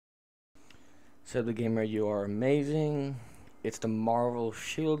SebTheGamer, you are amazing. It's the Marvel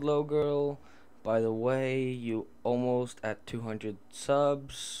Shield logo. By the way, you almost at 200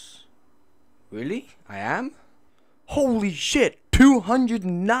 subs. Really? I am? Holy shit!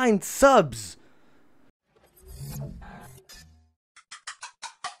 209 subs!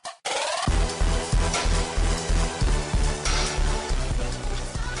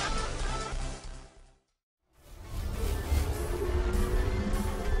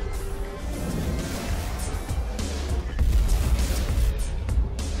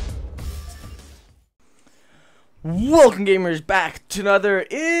 Welcome gamers back to another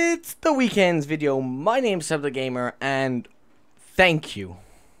It's the Weekends video. My name's SebTheGamer and thank you.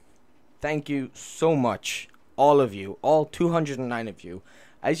 Thank you so much. All of you. All 209 of you.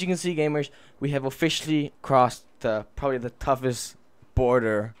 As you can see gamers, we have officially crossed probably the toughest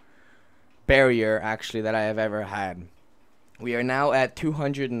barrier actually that I have ever had. We are now at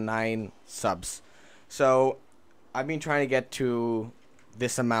 209 subs. So I've been trying to get to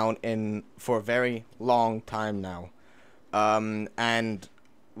this amount for a very long time now, and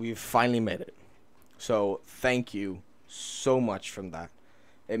we've finally made it. So thank you so much from that.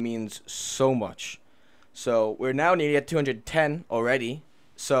 It means so much. So we're now nearly at 210 already.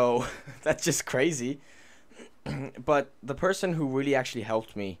 So that's just crazy. But the person who really actually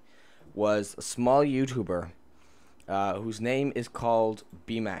helped me was a small YouTuber whose name is called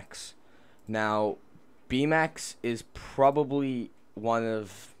BMax. Now, BMax is probably one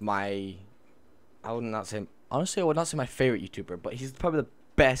of my, I would not say my favorite YouTuber, but he's probably the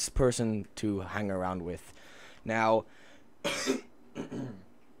best person to hang around with. Now, I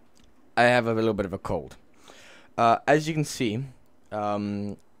have a little bit of a cold. As you can see,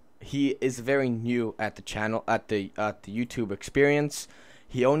 he is very new at the channel, at the YouTube experience.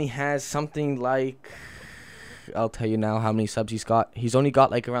 He only has something like, I'll tell you now how many subs he's got. He's only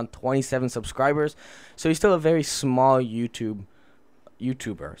got like around 27 subscribers, so he's still a very small YouTuber.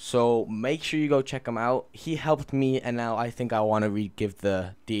 So make sure you go check him out. He helped me, and now I think I want to give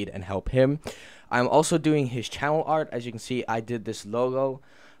the deed and help him. I'm also doing his channel art. As you can see, I did this logo,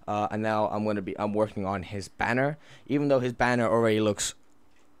 and now I'm working on his banner. Even though his banner already looks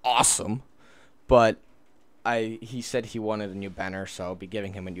awesome, but he said he wanted a new banner, so I'll be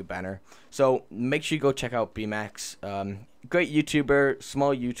giving him a new banner. So make sure you go check out BMax. Great YouTuber,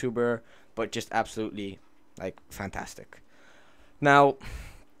 small YouTuber, but just absolutely like fantastic. Now,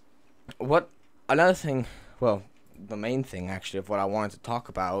 another thing, well, the main thing actually of what I wanted to talk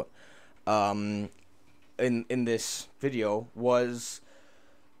about in this video was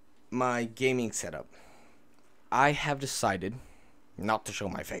my gaming setup. I have decided not to show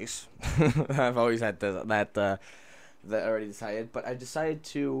my face. I've always had that already decided, but I decided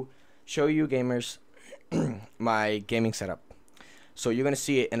to show you gamers my gaming setup. So you're gonna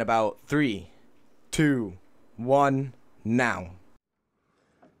see it in about 3, 2, 1, now.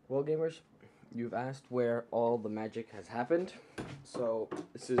 Well, gamers, you've asked where all the magic has happened. So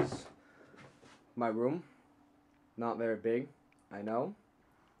this is my room. Not very big, I know.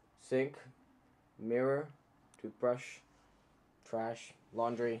 Sink, mirror, toothbrush, trash,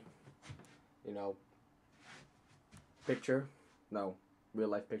 laundry, you know, picture, no, real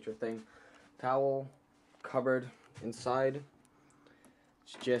life picture thing, towel, cupboard inside.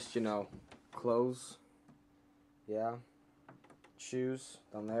 It's just, you know, clothes, yeah. Shoes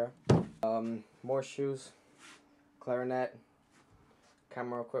down there, more shoes, clarinet,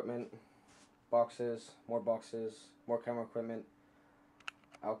 camera equipment, boxes, more camera equipment,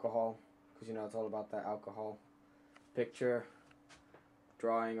 alcohol, because you know it's all about that alcohol, picture,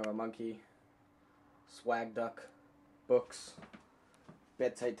 drawing of a monkey, swag duck, books,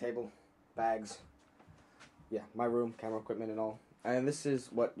 bedside table, bags, yeah, my room, camera equipment and all. And this is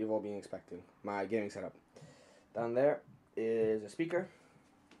what you've all been expecting, my gaming setup. Down there is a speaker,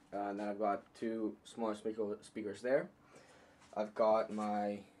 and then I've got two smaller speakers there. I've got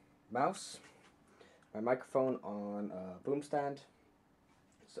my mouse, my microphone on a boom stand,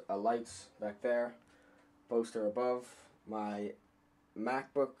 lights back there, poster above, my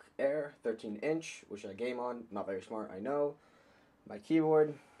MacBook Air 13-inch, which I game on, not very smart, I know, my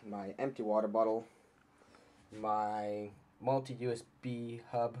keyboard, my empty water bottle, my multi-USB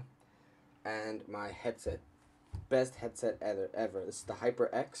hub, and my headset. Best headset ever. This is the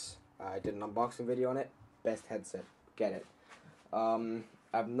HyperX. I did an unboxing video on it. Best headset. Get it. I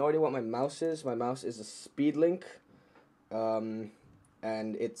have no idea what my mouse is. My mouse is a Speedlink, and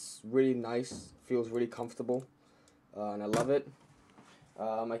it's really nice. Feels really comfortable, and I love it.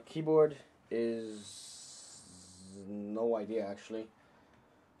 My keyboard is no idea actually.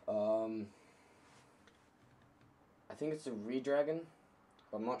 I think it's a Redragon.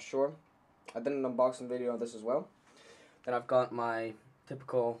 I'm not sure. I did an unboxing video of this as well. Then I've got my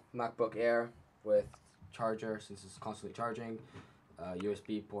typical MacBook Air with charger, since it's constantly charging,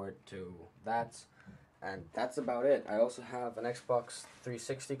 USB port to that, and that's about it. I also have an Xbox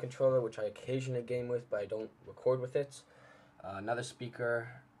 360 controller, which I occasionally game with, but I don't record with it. Another speaker,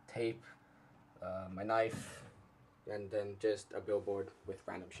 tape, my knife, and then just a billboard with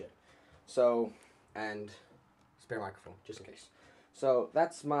random shit. So, and spare microphone, just in case. So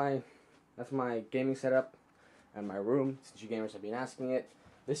that's my gaming setup and my room, since you gamers have been asking it.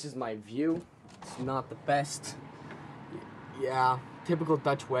 This is my view. It's not the best. Yeah, typical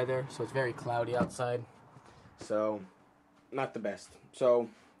Dutch weather, so it's very cloudy outside. So, not the best. So,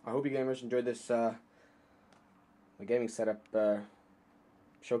 I hope you gamers enjoyed this my gaming setup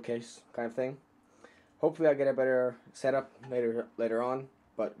showcase kind of thing. Hopefully I'll get a better setup later on,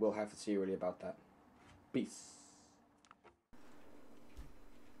 but we'll have to see really about that. Peace.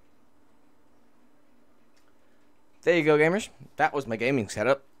 There you go, gamers. That was my gaming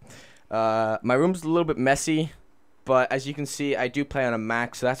setup. My room's a little bit messy, but as you can see, I do play on a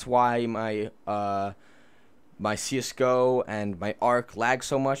Mac, so that's why my my CSGO and my Arc lag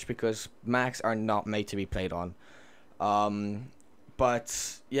so much, because Macs are not made to be played on.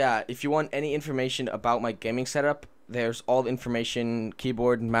 But yeah, if you want any information about my gaming setup, there's all the information: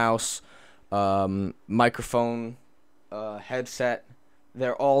 keyboard, mouse, microphone, headset.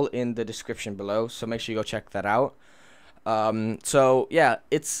 They're all in the description below, so make sure you go check that out. So yeah,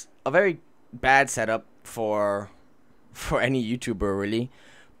 it's a very bad setup for any YouTuber really,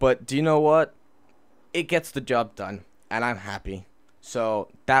 but do you know what? It gets the job done, and I'm happy. So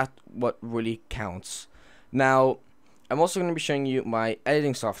that's what really counts. Now, I'm also going to be showing you my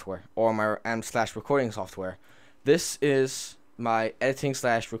editing software, or my /recording software. This is my editing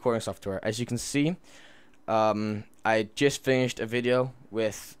 / recording software. As you can see, I just finished a video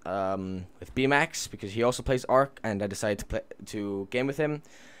with BMax, because he also plays Arc, and I decided to game with him.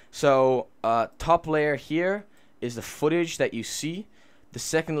 So top layer here is the footage that you see. The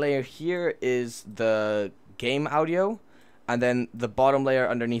second layer here is the game audio, and then the bottom layer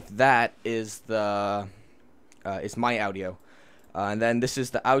underneath that is my audio. And then this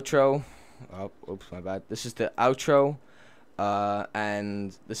is the outro. Oh, oops, my bad. This is the outro,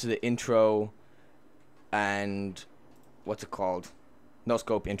 and this is the intro, and what's it called? No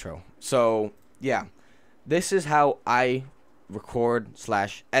scope intro. So yeah, this is how I record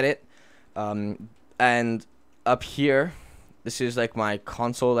 / edit. And up here, this is like my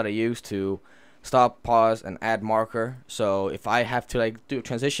console that I use to stop, pause, and add marker. So if I have to like do a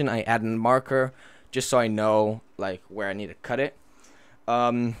transition, I add a marker just so I know like where I need to cut it.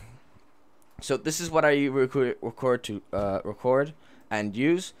 So this is what I record and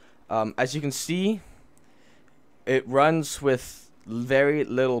use. As you can see, it runs with very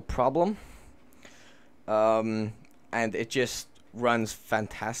little problem, and it just runs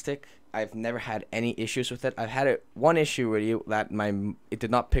fantastic. I've never had any issues with it. I've had one issue really, that it did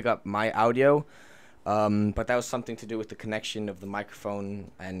not pick up my audio, but that was something to do with the connection of the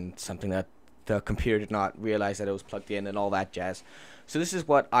microphone, and something that the computer did not realize that it was plugged in and all that jazz. So this is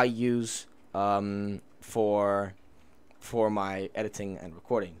what I use for my editing and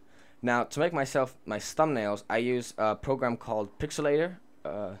recording. Now, to make my thumbnails, I use a program called Pixelmator,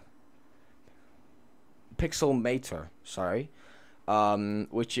 sorry,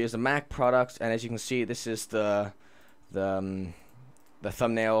 which is a Mac product, and as you can see, this is the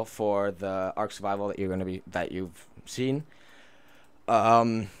thumbnail for the Ark Survival that you've seen.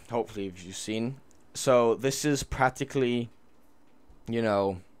 Hopefully you've seen. So this is practically, you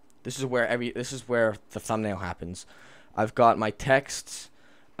know, this is where the thumbnail happens. I've got my text,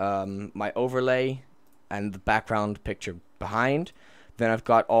 my overlay, and the background picture behind. Then I've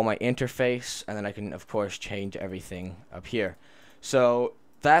got all my interface, and then I can of course change everything up here. So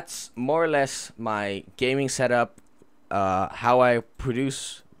that's more or less my gaming setup, how I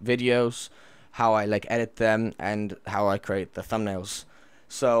produce videos, how I like edit them, and how I create the thumbnails.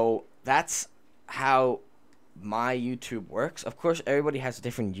 So that's how my YouTube works. Of course, everybody has a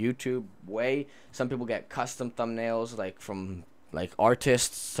different YouTube way. Some people get custom thumbnails, like from like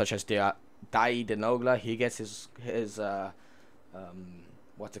artists such as Dai Denogla. He gets his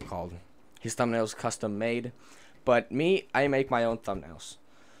what's it called? His thumbnails custom made. But me, I make my own thumbnails.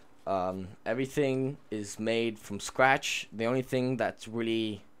 Everything is made from scratch. The only thing that's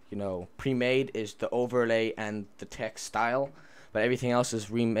really, you know, pre-made is the overlay and the text style, but everything else is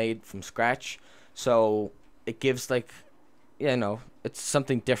remade from scratch. So it gives, like, you know, it's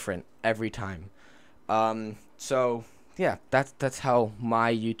something different every time. So yeah, that's how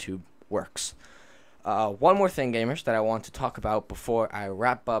my YouTube works. One more thing, gamers, that I want to talk about before I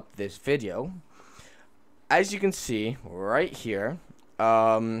wrap up this video. As you can see right here,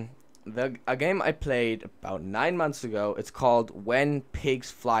 a game I played about 9 months ago. It's called When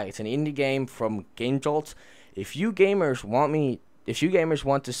Pigs Fly. It's an indie game from GameJolt. If you gamers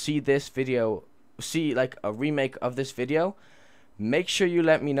want to see this video, see like a remake of this video, make sure you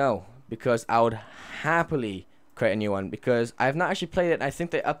let me know, because I would happily create a new one, because I have not actually played it, and I think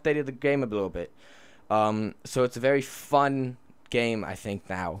they updated the game a little bit. So it's a very fun game, I think,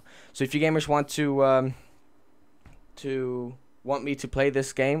 now. So if you gamers want me to play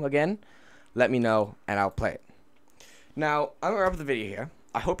this game again, let me know and I'll play it. Now, I'm gonna wrap up the video here.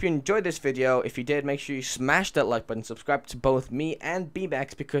 I hope you enjoyed this video. If you did, make sure you smash that like button, subscribe to both me and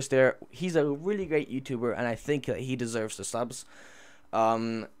BMax, because he's a really great YouTuber and I think that he deserves the subs.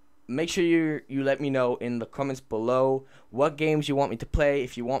 Make sure you let me know in the comments below what games you want me to play,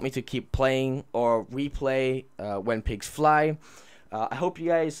 if you want me to keep playing or replay When Pigs Fly. I hope you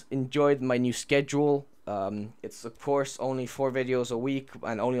guys enjoyed my new schedule. It's of course only 4 videos a week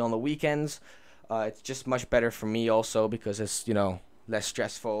and only on the weekends. It's just much better for me also, because it's, you know, less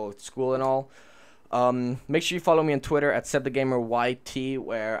stressful with school and all. Make sure you follow me on Twitter at SebTheGamer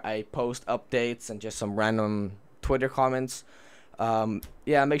where I post updates and just some random Twitter comments.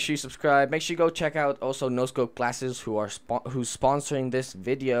 Yeah, make sure you subscribe. Make sure you go check out also No Scope Glasses, who's sponsoring this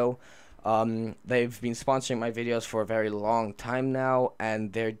video. They've been sponsoring my videos for a very long time now,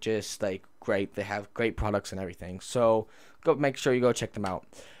 and they're just like great. They have great products and everything. So make sure you go check them out.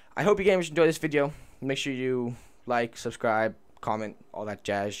 I hope you gamers enjoy this video. Make sure you like, subscribe, comment, all that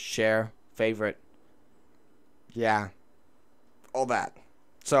jazz, share, favorite. Yeah, all that.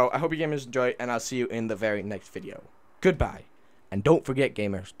 So I hope you gamers enjoy, and I'll see you in the very next video. Goodbye. And don't forget,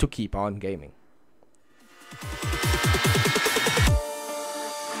 gamers, to keep on gaming.